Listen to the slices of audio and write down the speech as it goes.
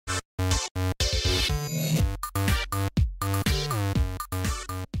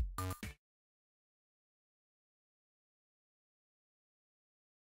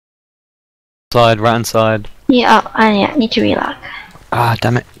Side, right hand side. Yeah, I need to relock. Ah,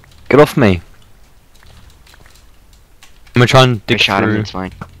 damn it. Get off me. I'm gonna try and dig shot him, through. it's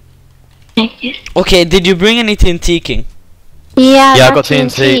fine. Thank you. Okay, did you bring any TNT, King? Yeah, Yeah, I not got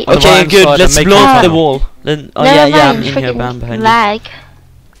TNT. On the Okay, right-hand good. side, Let's I'm blow making up the tunnel. wall. Then, oh Never yeah, I'm mind, in here. freaking I'm behind you. lag.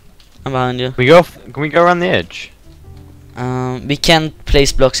 I'm behind you. Can we go off? Can we go around the edge? We can't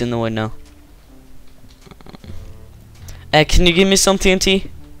place blocks in the way now. Can you give me some TNT?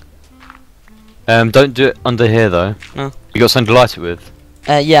 Don't do it under here though. No. You got something to light it with?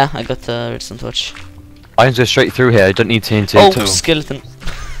 Yeah, I got the redstone torch. I can go straight through here. I don't need TNT Oh, at all. skeleton.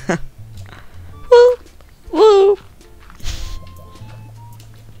 Woo! Woo!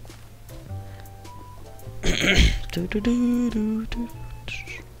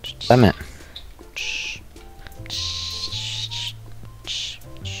 Damn it.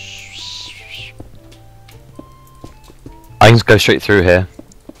 I can just go straight through here.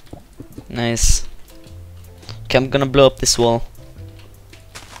 Nice. Okay, I'm gonna blow up this wall.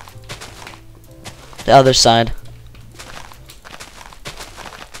 The other side.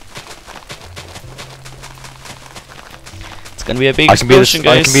 It's gonna be a big I can be explosion,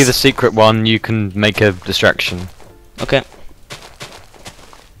 I guys. can be the secret one. You can make a distraction. Okay.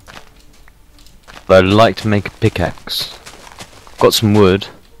 But I'd like to make a pickaxe. Got some wood.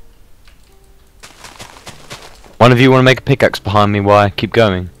 One of you want to make a pickaxe behind me while I keep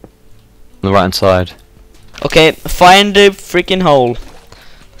going? On the right hand side. Okay, find the freaking hole.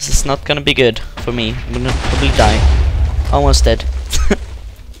 This is not gonna be good for me. I'm gonna probably die. Almost dead.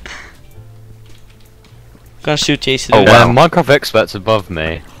 Gonna shoot Jason. Oh wow. Minecraft Expert's above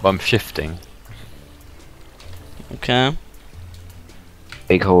me, but I'm shifting. Okay.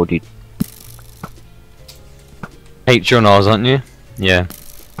 Big hole, dude. H, you're on ours, aren't you? Yeah.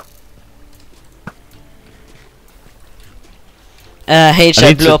 H, I I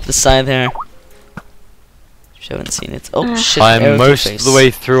need blew to- up the side here. If you haven't seen it. Oh shit, I'm arrow to most of face. the way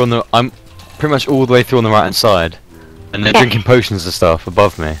through on the. I'm pretty much all the way through on the right hand side, and they're Okay. drinking potions and stuff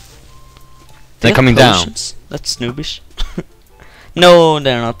above me. They They're got coming down. potions? That's noobish. No,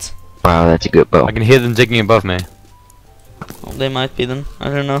 they're not. Wow, that's a good bow. I can hear them digging above me, Oh, they might be then. I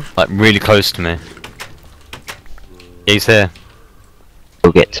don't know. like really close to me. Yeah, he's here.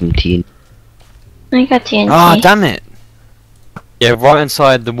 Go get some tea. I got TNT. Ah, damn it! Yeah, right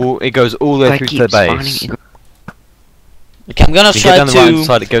inside the wall. It goes all the way through to the base. Okay, I'm gonna You get try down the right hand to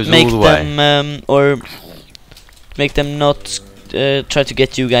side, it goes make all the way. them or make them not try to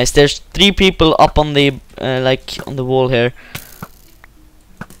get you guys. There's 3 people up on the like on the wall here.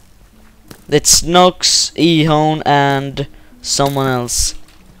 It's Nox, Ehone, and someone else.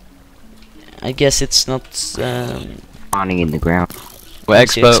 I guess it's not. Spawning in the ground. Well,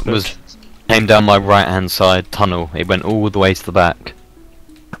 What's the expert was came down my right hand side tunnel. It went all the way to the back.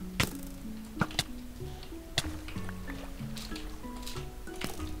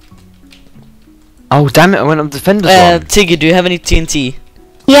 Oh damn it! I went on defenders one. Tiggy, do you have any TNT?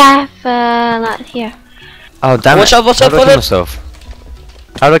 Yeah, I have a lot here. Oh damn watch it! out, watch How out, did I watch kill out. myself?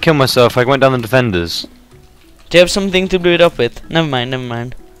 How did I kill myself? I went down the defenders. Do you have something to blow it up with? Never mind, never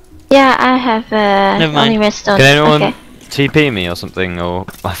mind. Yeah, I have Never mind. only redstone. Can anyone Okay. TP me or something? Or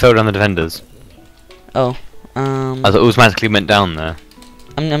I fell down the defenders. Oh, I automatically went down there.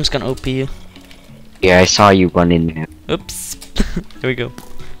 I'm just gonna OP you. Yeah, I saw you run in there. Oops. Here we go.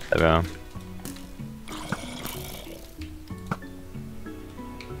 There we are.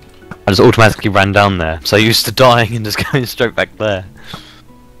 I just automatically ran down there, so I used to dying and just going straight back there.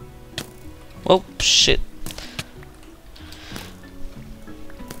 Oh shit.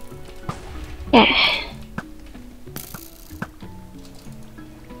 Yeah.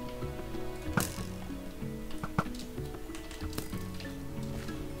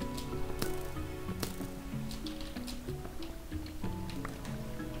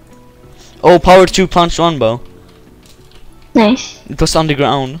 Oh, power 2 punch 1 bow. Nice. It was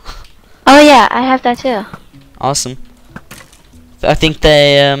underground. Oh yeah, I have that too. Awesome. I think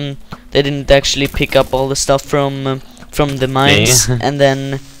they didn't actually pick up all the stuff from the mines, Me? and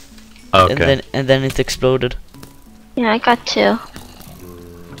then Okay. and then it exploded. Yeah, I got 2.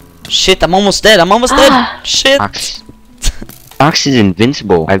 Shit! I'm almost dead. I'm almost Ah. dead. Shit! Fox. Fox is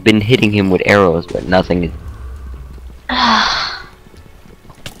invincible. I've been hitting him with arrows, but nothing is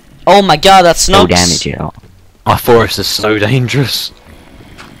Oh my god, that's no Nox. damage at all. Our forest is so dangerous.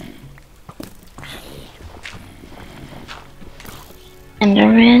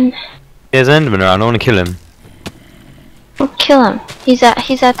 Enderman. There's an Enderman around. I want to kill him. We'll kill him. He's at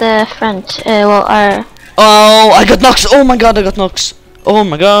the front. Well, our. Oh, I got Nox. Oh my god, I got Nox. Oh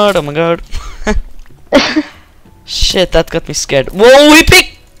my god. Oh my god. Shit, that got me scared. Whoa, he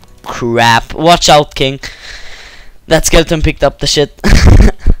picked. crap. Watch out, King. That skeleton picked up the shit.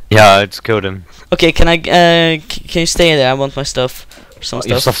 Yeah, I just killed him. Okay, can I, can you stay there? I want my stuff. Or some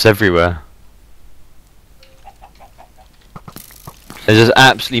Your stuff. stuff's everywhere. There's just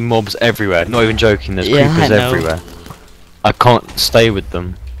absolutely mobs everywhere. Not even joking, there's Yeah, creepers I know. everywhere. I can't stay with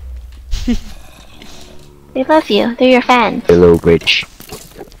them. They love you. They're your fans. Hello, Rich.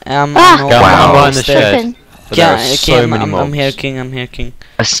 Ah! Go Wow. I'm behind the Stay. shed. Listen. But Yeah, there are okay, so many I'm mobs. here, King. I'm here, King.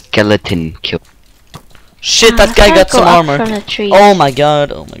 A skeleton kill. Shit, that guy I got go some up armor. From the trees. Oh my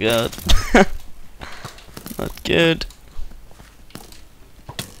god, oh my god. Not good.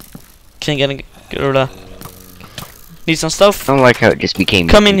 Can't get a gorilla. Need some I stuff? don't like how it just became.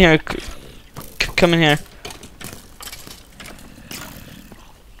 Come in here. Come in here.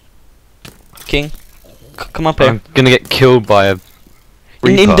 King. Come up here. I'm gonna get killed by a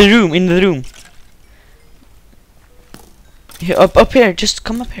In reaper. the room, in the room. Here, up here, just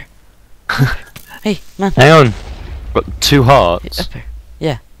come up here. Hey, man. Hang on. Got 2 hearts. Up here.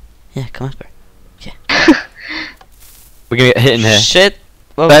 Yeah. Yeah, come up here. We're gonna get hit in here. Shit.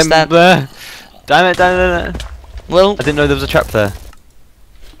 What was that? Damn it, damn it. Well, I didn't know there was a trap there.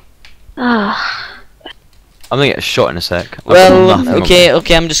 Ah. I'm gonna get shot in a sec. I've got well, nothing on me.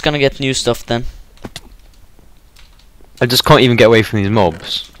 okay, I'm just gonna get new stuff then. I just can't even get away from these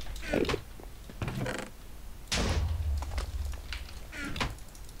mobs.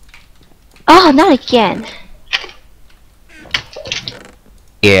 Oh, not again.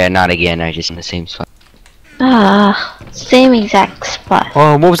 Yeah, not again. I just in the same spot. Ah, same exact spot.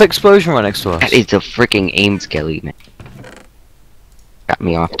 Oh, what was the explosion right next to us? That is a freaking aim skelly, man. Got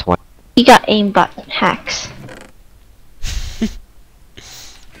me off twice. You got aimbot hacks.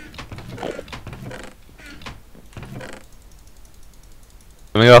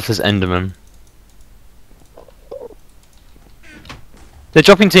 Let me go off this Enderman. They're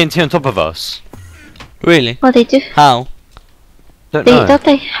dropping TNT on top of us. Really? Well, they do. How? Don't They know. don't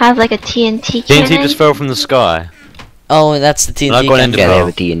they have like a TNT TNT cannon? just fell from the sky. Oh, that's the And I TNT. got gun. into- Yeah, they have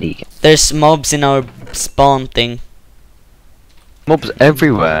a D&D. There's mobs in our spawn thing. Mobs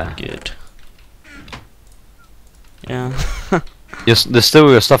everywhere. Good. Yeah. There's still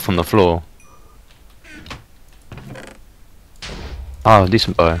your stuff on the floor. Oh,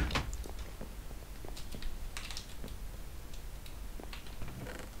 decent bow.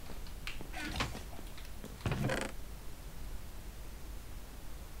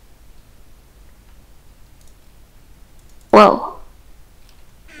 Whoa.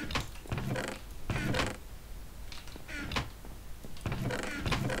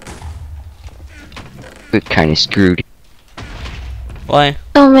 We're kind of screwed. Why?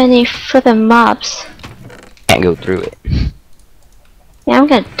 So many freaking mobs. Can't go through it. Yeah, I'm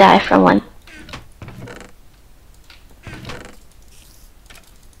gonna die from one.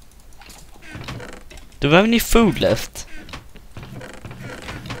 Do we have any food left?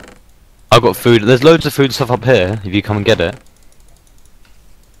 I've got food. There's loads of food stuff up here. If you come and get it.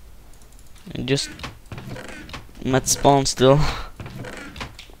 And just I'm at spawn still.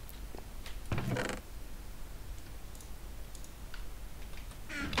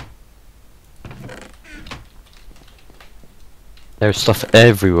 There's stuff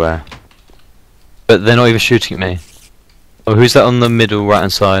everywhere. But they're not even shooting at me. Oh, who's that on the middle right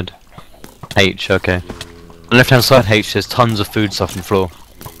hand side? H, okay. On the left hand side, H, there's tons of food stuff on the floor.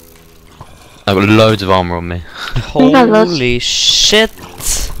 I've got loads of armor on me. got loads. Holy shit!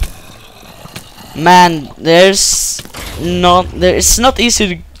 Man, it's not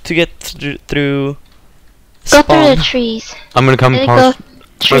easy to get through Go spawn. through the trees. I'm gonna come Let it past. go. I'm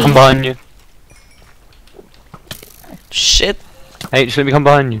gonna Trees. come behind you. Shit! H, let me come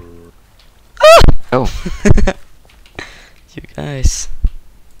behind you. Oh, You guys.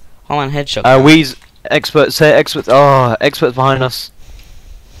 Oh man, headshot. Weez, experts say experts. Oh, experts behind us.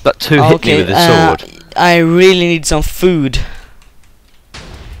 That two hit me with his sword. I really need some food.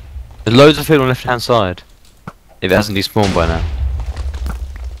 There's loads of food on the left hand side. If it hasn't despawned by now.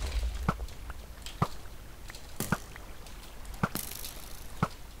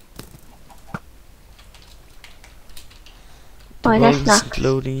 Oh, The that's world not. isn't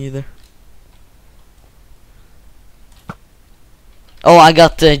loading either. Oh, I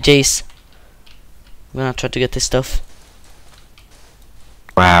got Jace. I'm gonna try to get this stuff.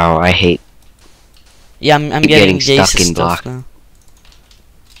 wow, I hate. Yeah, I'm Keep getting getting stuck Jace's in stuff block. now.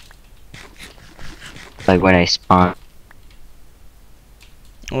 Like when I spawn.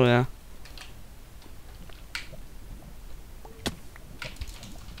 Oh yeah.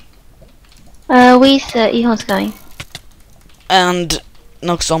 Where's Ehon's going? And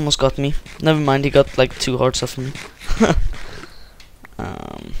Nox almost got me. Never mind, he got like 2 hearts off of me.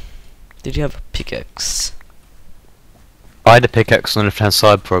 Did you have a pickaxe? I had a pickaxe on the left hand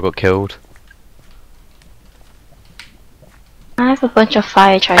side before I got killed. I have a bunch of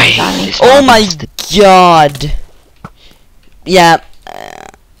fire charges on me. Oh my god! Yeah.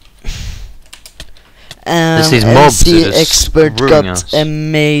 There's these mobs that MC are just expert ruining got us.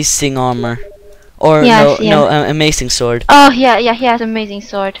 amazing armor. Or Yeah, I no, see no, him. amazing sword. Oh yeah, yeah, he has amazing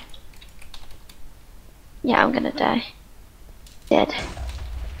sword. Yeah, I'm gonna die. Dead.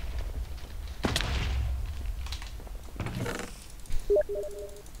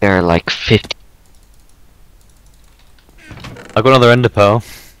 There are like 50. I got another ender pearl.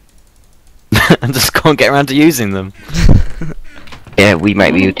 I just can't get around to using them. Yeah, we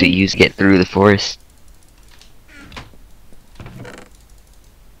might be able to get through the forest.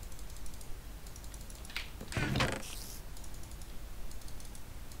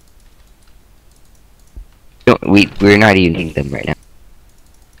 We're not using them right now.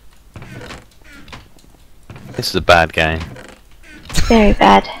 This is a bad game. Very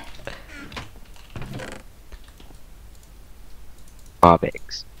bad.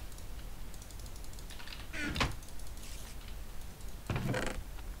 Topics.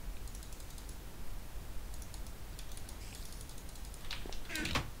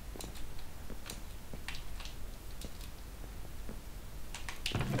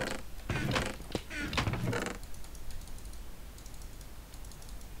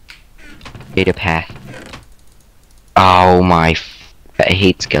 Data path. Oh my! I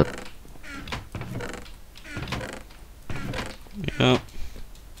hate skeleton. Yeah.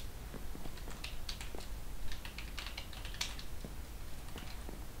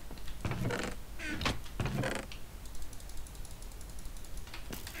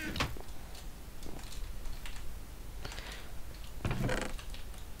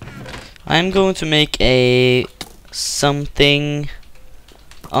 I'm going to make a something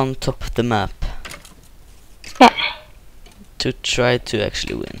on top of the map Yeah. to try to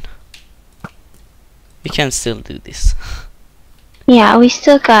actually win. We can still do this. Yeah, we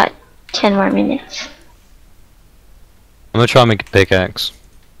still got 10 more minutes. I'm gonna try and make a pickaxe.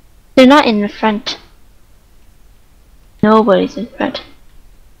 They're not in the front. Nobody's in front. I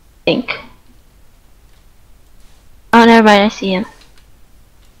think. Oh, never mind, I see him.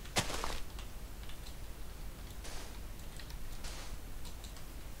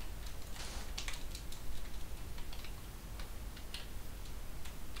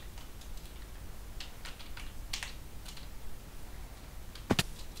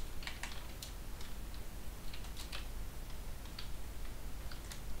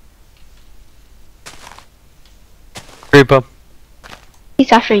 Creeper.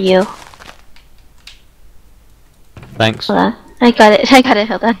 He's after you. Thanks. Hold on. I got it, I got it,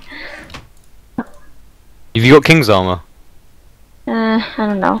 hold on. Have you got King's armor? I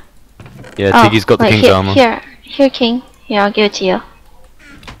don't know. Yeah, Oh, Tiggy's got the wait, King's here, armor. Here, King. Here, I'll give it to you.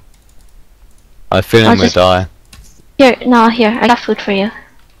 I feel I'll him will just- die. Here, no, here, I got food for you.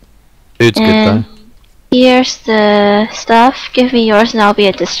 Food's good And though. here's the stuff. Give me yours and I'll be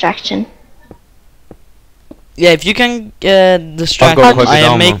a distraction. Yeah, if you can distract got them, quite good I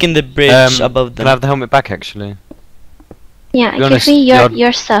am armor. making the bridge above Can I them. have the helmet back actually? Yeah, be give honest, me yeah,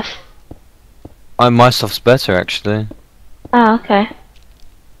 your stuff. My stuff's better actually. Oh, okay.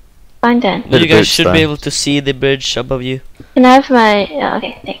 Fine then. Little You guys bit should though. be able to see the bridge above you. Can I have my... Oh,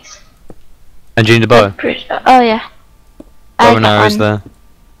 okay, thanks. And do you need a bow? Oh, yeah. Bow I and got arrows one. there.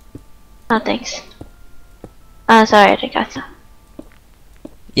 Oh, thanks. Oh, sorry, I got some.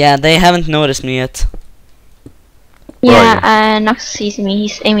 Yeah, they haven't noticed me yet. Where are Yeah, Nox sees me.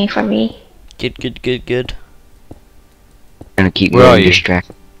 He's aiming for me. Good, good, good, good. I'm gonna keep Where are going you?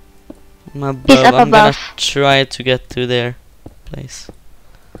 distracted. I'm above. He's up I'm gonna above. try to get to their place.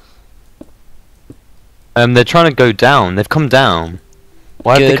 They're trying to go down. They've come down.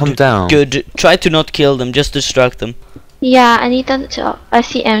 Why have they Good, come down? Good. Try to not kill them, just distract them. Yeah, I need them to... I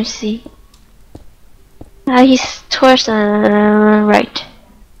see MC. He's towards the right.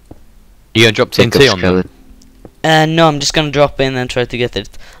 You gonna drop Pick up TNT on them? skeleton. No, I'm just gonna drop in and try to get it.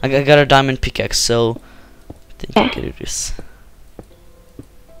 I got a diamond pickaxe, so I think I Okay. can do this.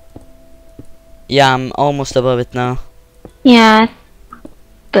 Yeah, I'm almost above it now. Yeah,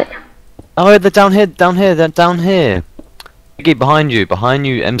 but... Oh, they're down here. Down here. They're down here. Tiggy, behind you. Behind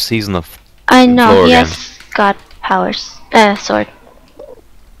you. MC's on the. I know, Floor he again. has got powers. Sword.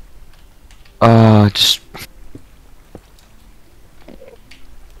 Just.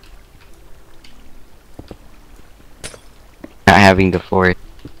 Not having the forest.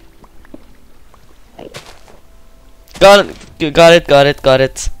 Got it. Got it. Got it. Got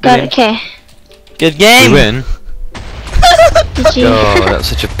it. Got Win. it, okay. Good We game. win. GG. Oh, that's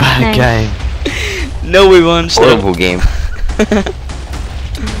such a bad Nice. game. No, we won still. Horrible game.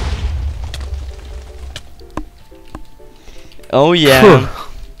 Oh yeah.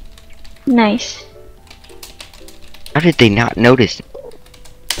 Nice. How did they not notice?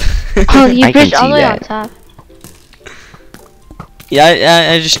 Oh, you I can bridged all see the way on that. top. Yeah,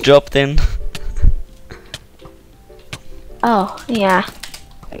 I just dropped in. Oh, yeah.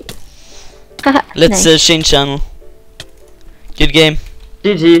 Let's Nice. change channel. Good game.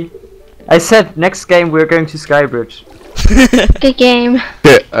 GG. I said next game we're going to Skybridge. Good game.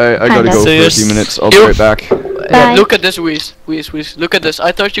 Okay, I gotta Kinda. go So for a you're few s- minutes. I'll be You- right back. Bye. Look at this, Wheeze. Look at this.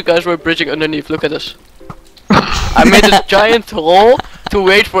 I thought you guys were bridging underneath. Look at this. I made a giant hole to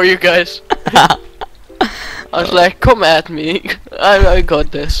wait for you guys. I was like, come at me. I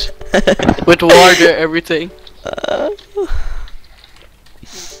got this. With water, everything.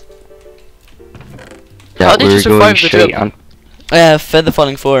 How That did you we're going survive the straight jump? on. Feather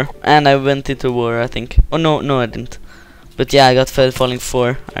Falling 4, and I went into war, I think. Oh no, I didn't. But yeah, I got Feather Falling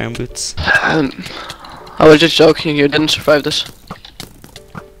 4 iron boots. I was just joking. You didn't survive this.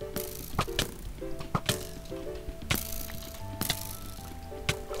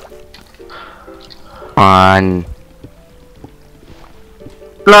 On.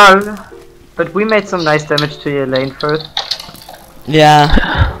 Lol. But we made some nice damage to your lane first.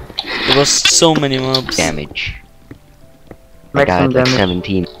 Yeah, there was so many mobs. Damage. I Maximum got like damage.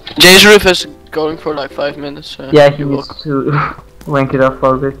 17. Jay's roof is going for like 5 minutes. Yeah, he you're needs welcome. to wank it off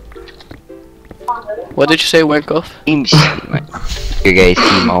for a bit. What did you say, wank off? Teams. Your guys'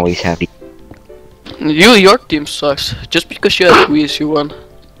 team always happy. Your team sucks. Just because you had Wheeze, you won.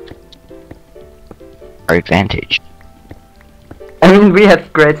 Our advantage. I mean, we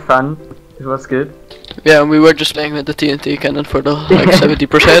had great fun. It was good. Yeah, and we were just playing with the TNT cannon for the like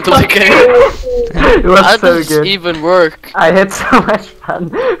 70% of the game. It was How so does good. this even work? I had so much fun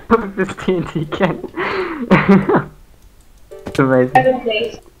with this TNT can. It's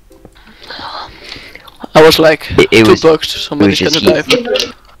amazing. I was like, It was- $2, somebody's just gonna heat.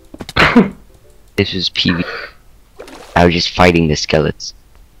 die. This was PV. I was just fighting the skeletons.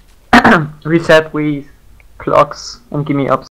 Reset, we clocks, and give me ups.